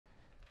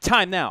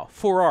Time now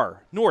for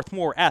our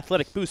Northmor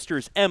Athletic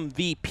Boosters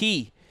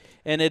MVP,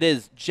 and it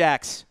is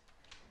Jax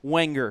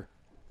Wenger,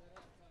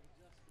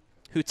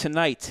 who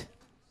tonight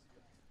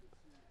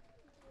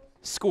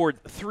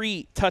scored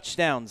 3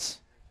 touchdowns,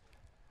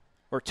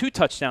 or 2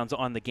 touchdowns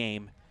on the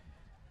game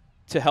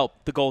to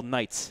help the Golden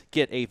Knights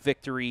get a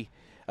victory.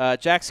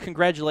 Jax,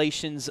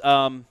 congratulations.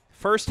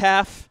 First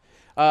half,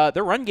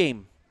 their run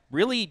game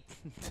really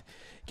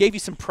gave you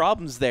some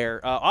problems there.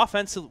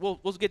 Offensive, we'll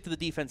get to the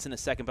defense in a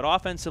second, but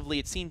offensively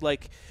it seemed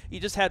like you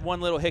just had one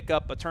little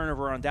hiccup, a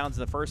turnover on downs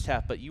in the first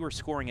half, but you were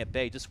scoring at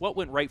bay. Just what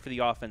went right for the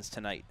offense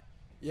tonight?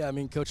 Yeah, I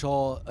mean, Coach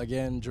Hall,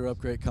 again, drew up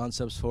great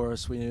concepts for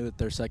us. We knew that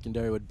their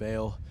secondary would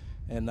bail,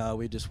 and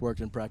we just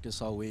worked in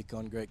practice all week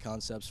on great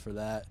concepts for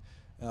that.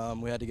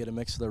 We had to get a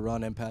mix of the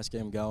run and pass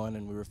game going,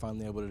 and we were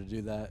finally able to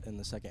do that in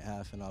the second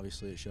half, and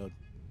obviously it showed.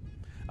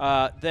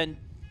 Then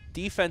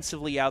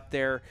defensively out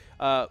there,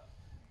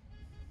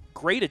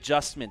 great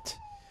adjustment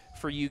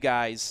for you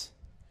guys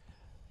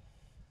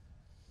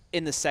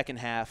in the second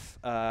half.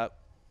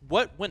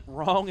 What went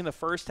wrong in the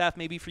first half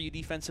maybe for you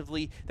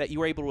defensively that you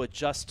were able to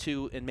adjust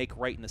to and make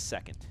right in the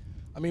second?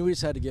 I mean, we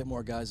just had to get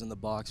more guys in the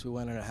box. We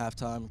went in at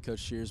halftime. Coach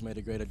Shears made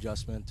a great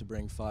adjustment to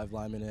bring 5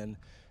 linemen in,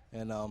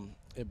 and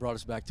it brought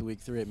us back to week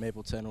 3 at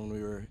Mapleton when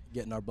we were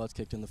getting our butts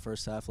kicked in the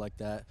first half like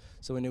that.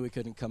 So we knew we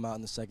couldn't come out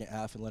in the second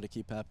half and let it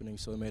keep happening,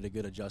 so we made a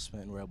good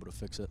adjustment and were able to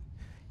fix it.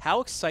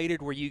 How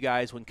excited were you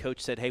guys when Coach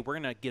said, "Hey, we're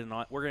gonna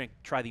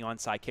try the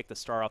onside kick to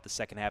start off the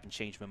second half and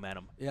change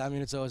momentum"? Yeah, I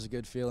mean, it's always a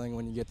good feeling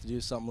when you get to do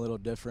something a little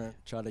different,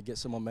 try to get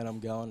some momentum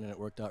going, and it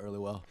worked out really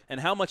well. And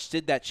how much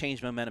did that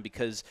change momentum?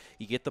 Because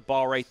you get the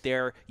ball right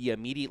there, you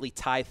immediately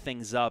tie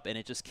things up, and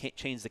it just can't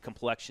change the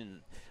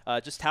complexion.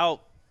 Just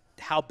how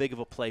big of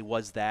a play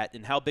was that,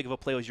 and how big of a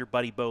play was your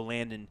buddy Bo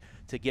Landon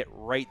to get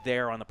right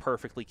there on the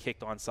perfectly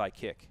kicked onside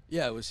kick?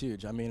 Yeah, it was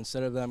huge. I mean,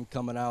 instead of them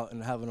coming out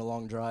and having a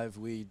long drive,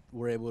 we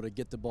were able to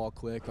get the ball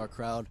quick. Our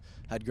crowd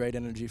had great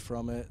energy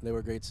from it. They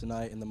were great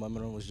tonight, and the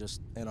momentum was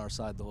just in our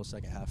side the whole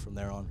second half from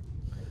there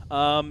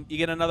on. You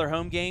get another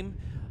home game.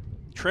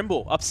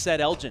 Trimble upset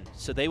Elgin,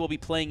 so they will be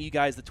playing you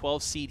guys the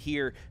 12th seed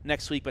here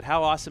next week. But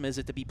how awesome is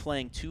it to be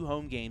playing 2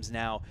 home games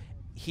now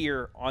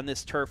here on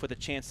this turf with a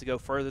chance to go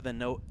further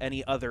than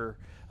any other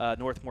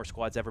Northmor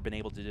squad's ever been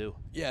able to do?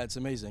 Yeah, it's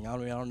amazing. I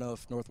don't know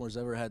if Northmor's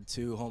ever had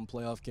 2 home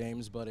playoff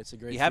games, but it's a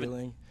great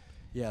feeling.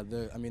 Yeah,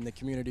 I mean, the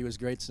community was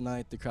great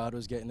tonight. The crowd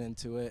was getting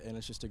into it, and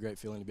it's just a great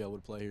feeling to be able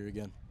to play here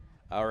again.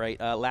 All right.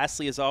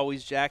 Lastly, as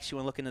always, Jax, you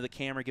want to look into the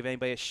camera, give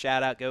anybody a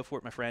shout-out. Go for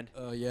it, my friend.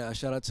 Yeah,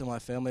 shout out to my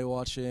family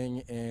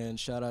watching, and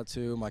shout out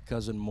to my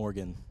cousin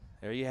Morgan.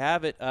 There you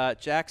have it.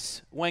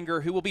 Jax Wenger,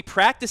 who will be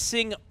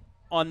practicing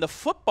on the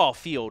football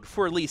field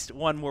for at least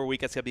one more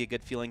week. That's going to be a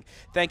good feeling.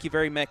 Thank you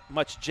very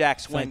much,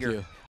 Jax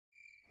Wenger.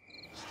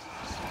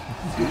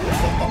 Thank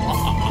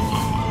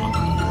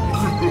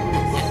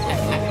you.